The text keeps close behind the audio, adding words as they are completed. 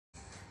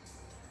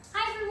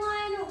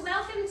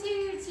welcome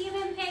to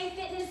TMMK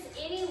Fitness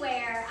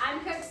Anywhere.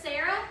 I'm Coach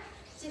Sara.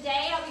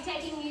 Today I'll be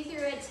taking you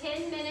through a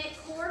 10-minute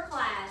core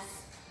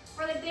class.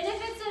 For the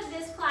benefits of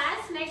this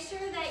class, make sure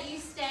that you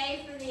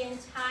stay for the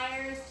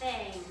entire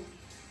thing.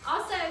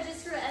 Also,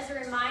 just as a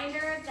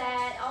reminder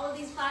that all of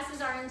these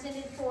classes are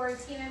intended for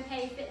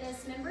TMMK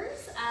Fitness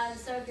members.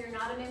 So if you're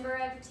not a member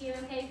of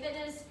TMMK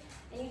Fitness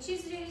and you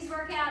choose to do these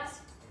workouts,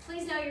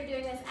 please know you're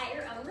doing this at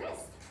your own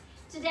risk.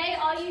 Today,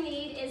 all you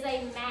need is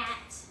a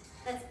mat.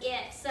 That's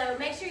it. So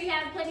make sure you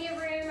have plenty of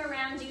room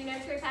around you, no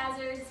trip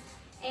hazards.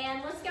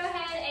 And let's go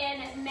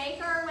ahead and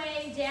make our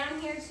way down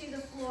here to the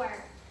floor.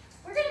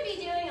 We're going to be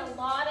doing a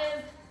lot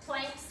of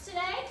planks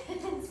today.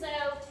 So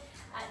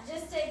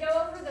just to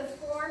go over the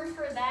form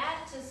for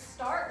that to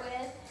start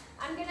with,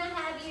 I'm going to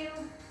have you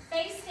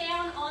face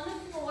down on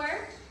the floor.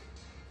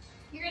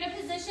 You're going to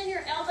position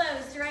your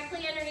elbows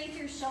directly underneath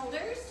your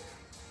shoulders.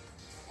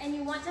 And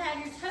you want to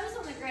have your toes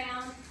on the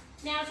ground.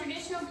 Now,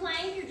 traditional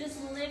plank, you're just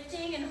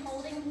lifting and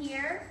holding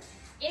here.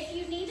 If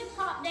you need to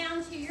pop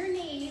down to your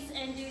knees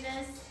and do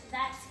this,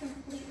 that's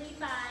completely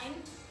fine,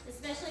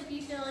 especially if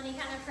you feel any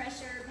kind of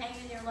pressure or pain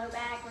in your low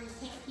back or you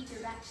can't keep your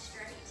back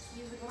straight.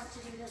 You would want to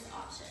do this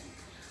option.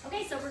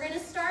 Okay, so we're going to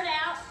start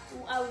out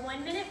a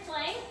 1-minute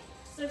plank.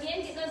 So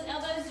again, get those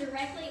elbows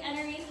directly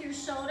underneath your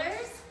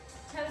shoulders.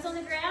 Toes on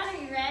the ground, are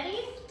you ready?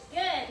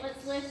 Good,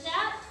 let's lift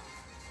up.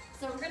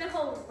 So we're going to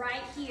hold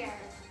right here.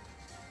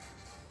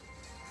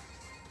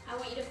 I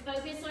want you to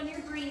focus on your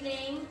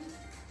breathing,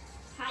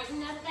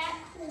 tighten up that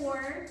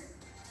core.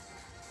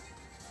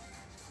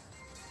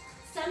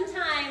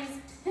 Sometimes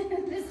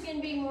this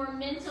can be more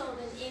mental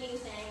than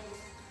anything,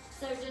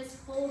 so just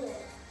hold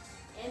it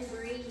and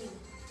breathe.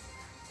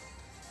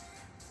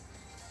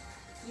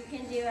 You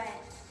can do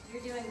it.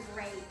 You're doing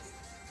great.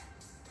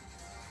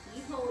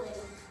 Keep holding.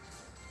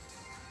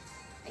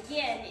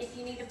 Again, if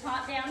you need to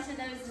pop down to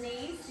those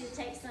knees to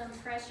take some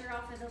pressure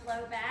off of the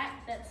low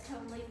back, that's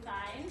totally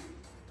fine.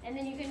 And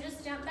then you can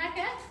just jump back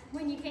up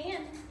when you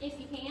can, if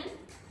you can.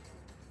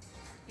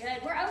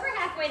 Good, we're over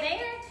halfway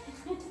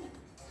there.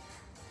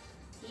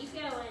 Keep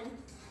going.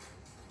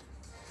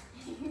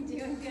 You're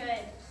doing good.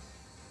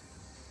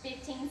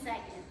 15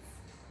 seconds.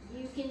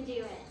 You can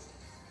do it.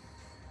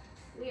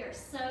 We are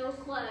so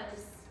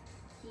close.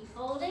 Keep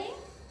holding.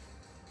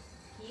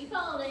 Keep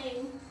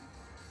holding.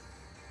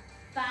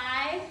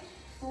 5,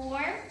 4,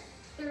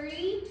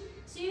 3,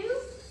 2,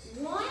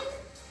 1.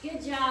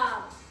 Good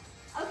job.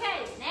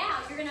 Okay, now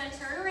you're going to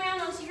turn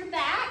around onto your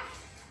back.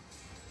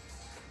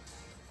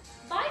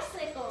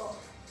 Bicycle.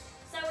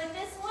 So with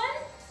this one,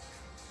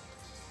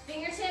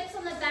 fingertips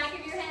on the back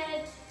of your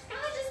head,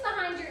 kind of just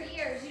behind your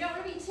ears. You don't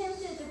want to be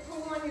tempted to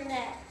pull on your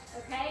neck,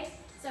 okay?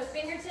 So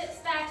fingertips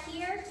back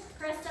here,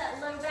 press that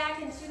low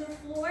back into the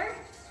floor,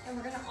 and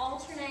we're going to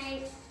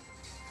alternate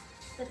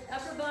the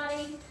upper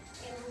body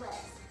and the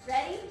legs.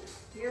 Ready?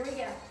 Here we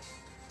go.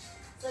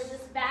 So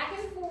just back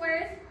and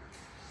forth.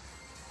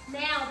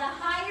 Now, the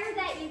higher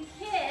that you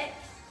kick,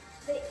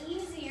 the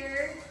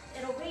easier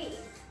it'll be.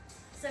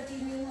 So if you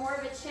need more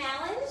of a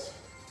challenge,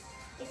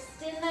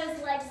 extend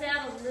those legs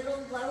out a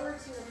little lower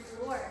to the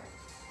floor.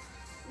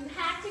 You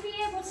have to be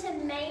able to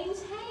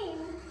maintain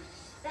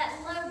that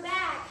low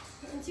back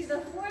into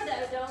the floor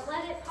though. Don't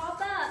let it pop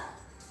up.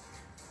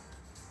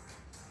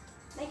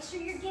 Make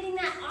sure you're getting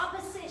that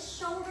opposite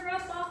shoulder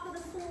up off of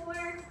the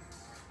floor.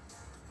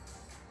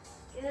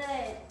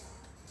 Good.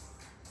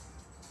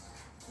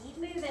 Keep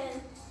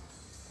moving.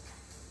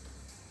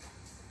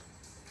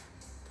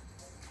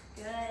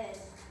 Good.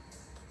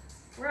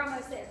 We're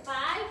almost there.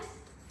 5,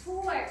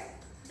 4,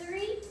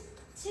 3,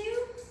 2,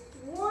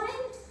 1.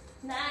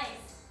 Nice.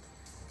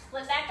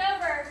 Flip back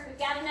over. We've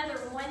got another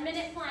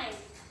 1-minute plank.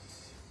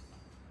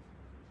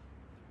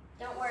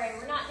 Don't worry,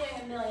 we're not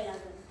doing a million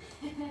of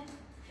them.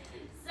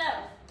 So,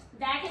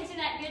 back into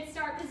that good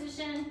start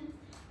position.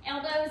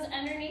 Elbows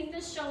underneath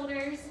the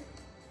shoulders.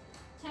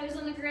 Toes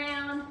on the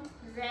ground.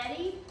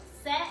 Ready,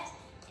 set,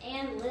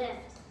 and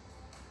lift.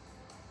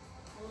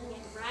 Holding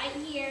it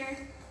right here.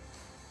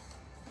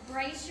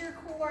 Brace your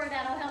core,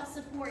 that'll help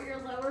support your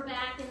lower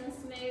back in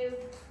this move.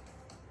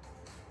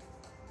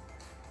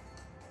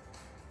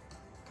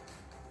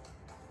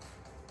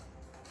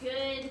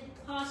 Good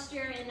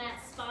posture in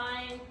that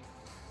spine.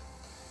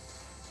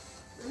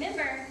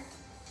 Remember,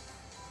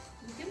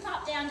 you can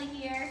pop down to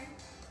here.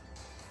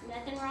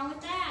 Nothing wrong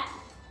with that.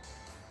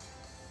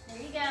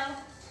 There you go.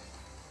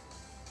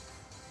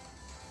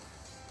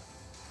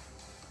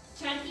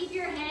 Try to keep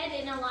your head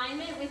in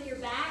alignment with your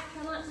back.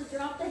 Try not to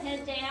drop the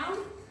head down.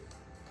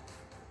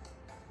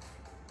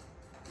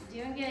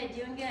 Doing good,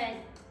 doing good.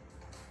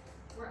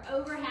 We're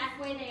over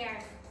halfway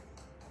there.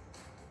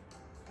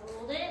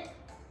 Hold it.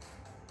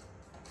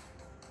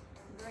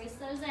 Brace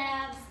those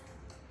abs.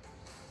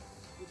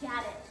 You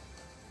got it.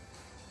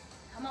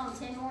 Come on,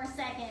 10 more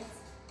seconds.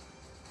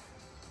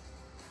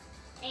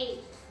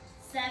 8,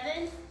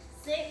 7,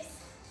 6,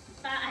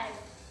 5,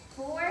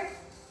 4,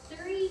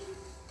 3,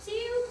 2,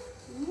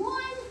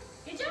 1.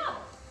 Good job.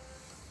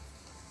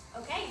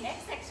 Okay,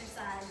 next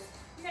exercise.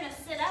 You're gonna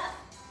sit up.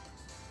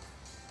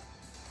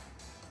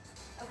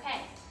 Okay,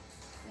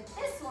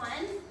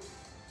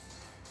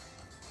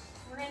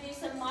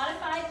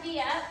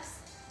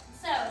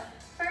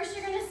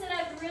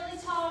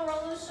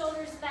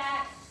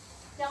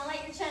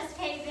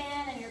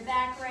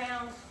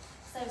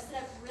 So sit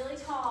up really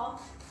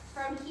tall.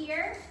 From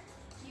here,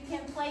 you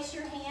can place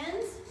your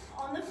hands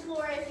on the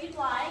floor if you'd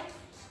like.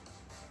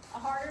 A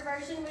harder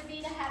version would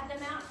be to have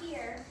them out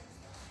here.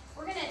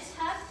 We're gonna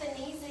tuck the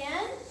knees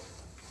in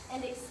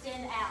and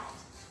extend out,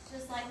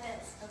 just like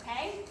this,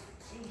 okay?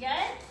 You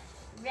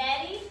good?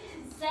 Ready,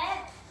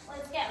 set,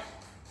 let's go.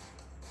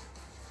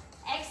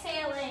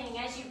 Exhaling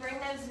as you bring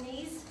those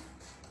knees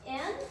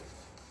in.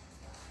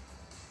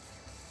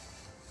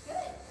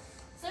 Good.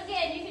 So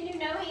again, you can do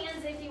no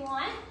hands if you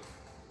want.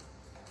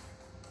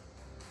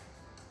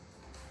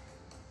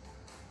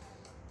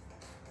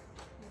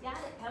 You got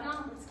it, come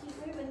on, let's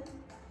keep moving.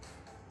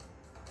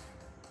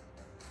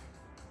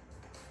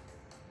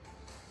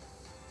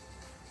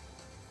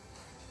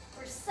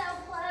 We're so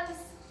close.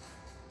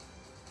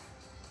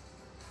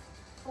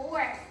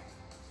 4,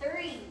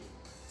 3,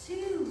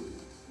 2,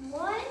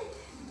 1.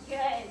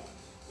 Good.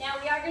 Now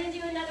we are going to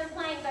do another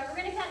plank, but we're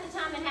going to cut the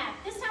time in half.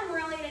 This time we're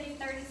only going to do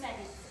 30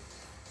 seconds.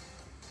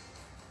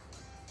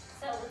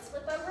 So let's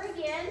flip over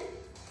again.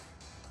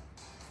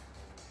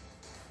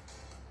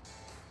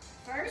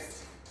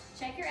 First,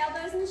 check your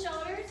elbows and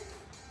shoulders,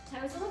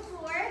 toes on the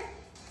floor.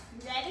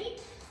 Ready?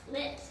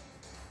 Lift.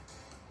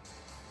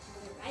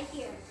 Right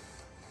here.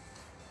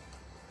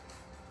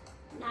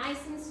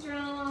 Nice and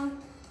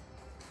strong.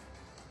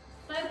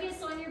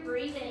 Focus on your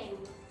breathing.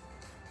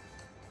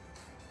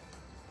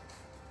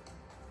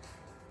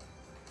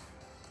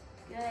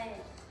 Good.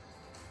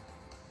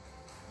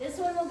 This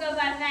one will go by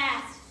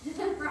fast,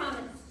 I promise.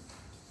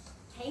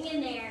 Hang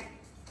in there.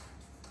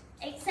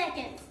 8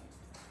 seconds.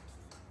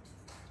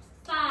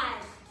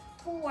 5,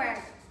 4,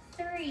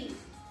 3,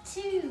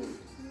 2,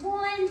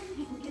 1.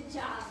 Good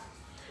job.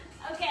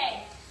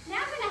 Okay, now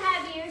I'm going to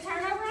have you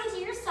turn over onto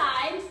your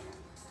side.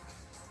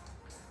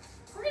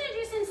 We're going to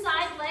do some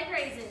side leg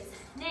raises.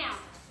 Now,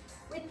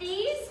 with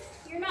these,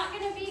 you're not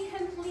going to be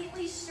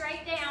completely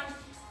straight down.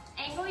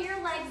 Angle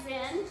your legs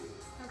in,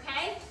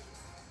 okay?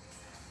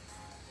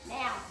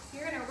 Now,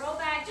 you're going to roll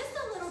back just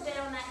a little bit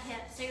on that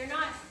hip so you're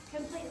not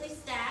completely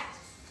stacked.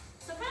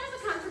 So kind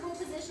of a comfortable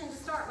position to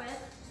start with.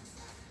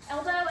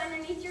 Elbow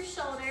underneath your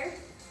shoulder,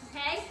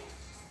 okay?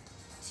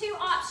 2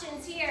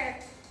 options here.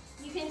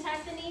 You can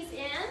tuck the knees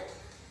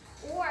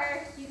in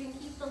or you can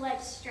keep the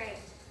legs straight,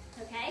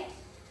 okay?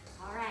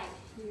 All right,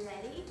 you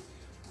ready?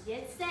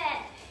 Get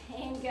set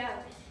and go.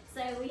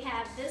 So we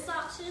have this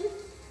option.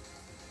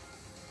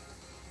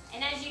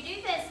 And as you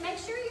do this, make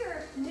sure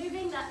you're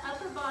moving the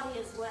upper body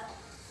as well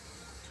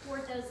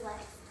toward those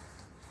legs.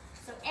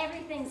 So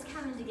everything's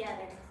coming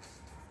together.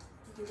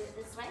 You can do it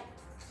this way.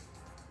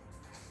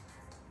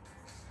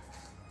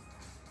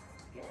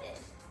 Good.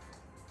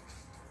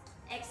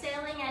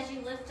 Exhaling as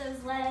you lift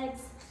those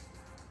legs.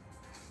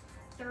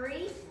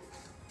 3,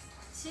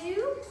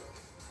 2,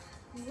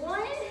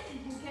 1.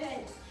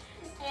 Good.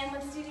 And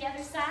let's do the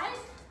other side.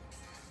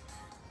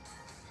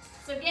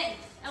 So again,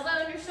 elbow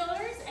under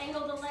shoulders,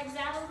 angle the legs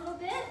out a little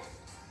bit.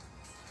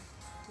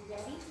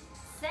 Ready,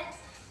 set,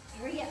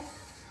 here we go.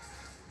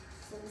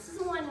 So this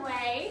is one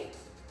way.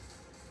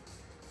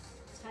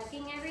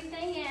 Tucking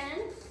everything in.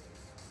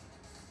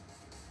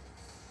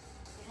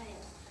 Good.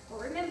 Well,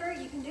 remember,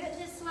 you can do it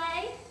this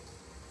way.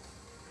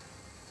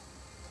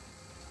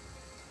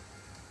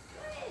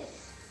 Good.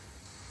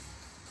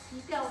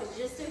 Keep going,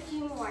 just a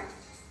few more.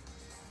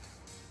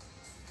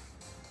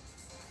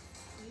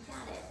 You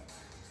got it.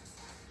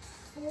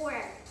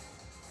 4,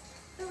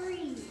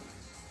 3,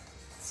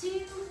 2,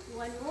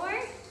 1 more.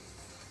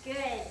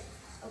 Good.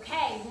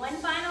 Okay, one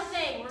final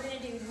thing. We're going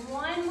to do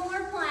one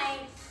more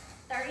plank,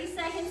 30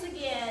 seconds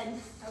again,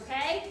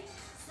 okay?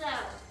 So,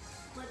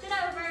 flip it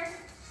over.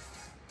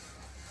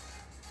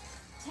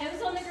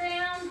 Toes on the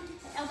ground,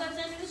 elbows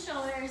under the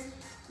shoulders.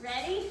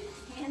 Ready?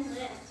 And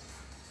lift.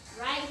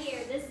 Right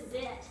here, this is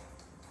it.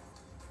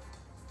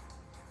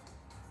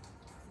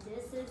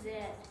 This is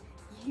it.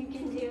 You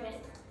can do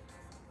it.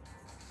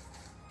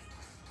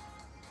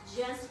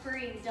 Just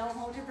breathe, don't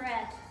hold your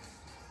breath.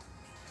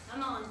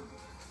 Come on.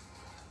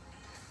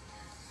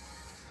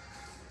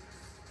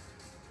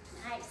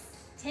 Nice.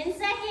 10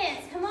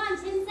 seconds, come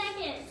on, 10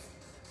 seconds.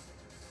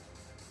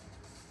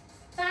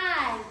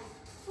 5,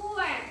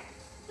 4,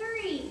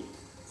 3,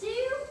 2,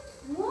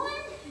 1.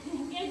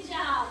 Good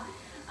job.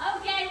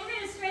 Okay, we're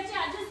gonna stretch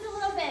out just a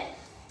little bit.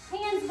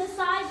 Hands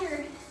beside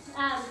your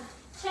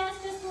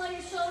chest, just below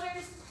your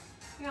shoulders.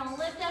 You're gonna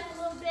lift up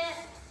a little bit.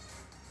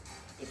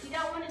 If you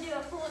don't want to do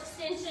a full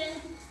extension,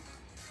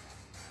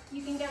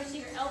 you can go to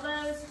your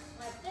elbows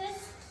like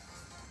this.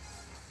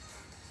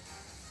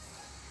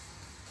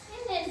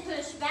 And then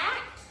push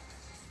back,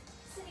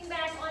 sitting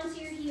back onto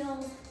your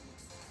heels.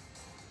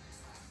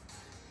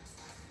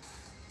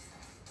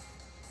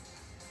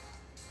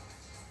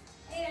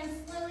 And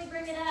slowly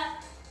bring it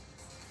up.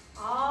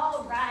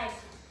 All right.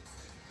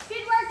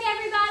 Good work,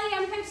 everybody.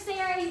 I'm Coach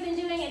Sara. You've been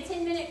doing a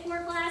 10-minute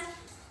core class.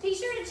 Be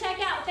sure to check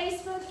out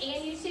Facebook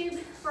and YouTube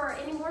for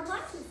any more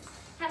classes.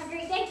 Have a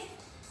great day.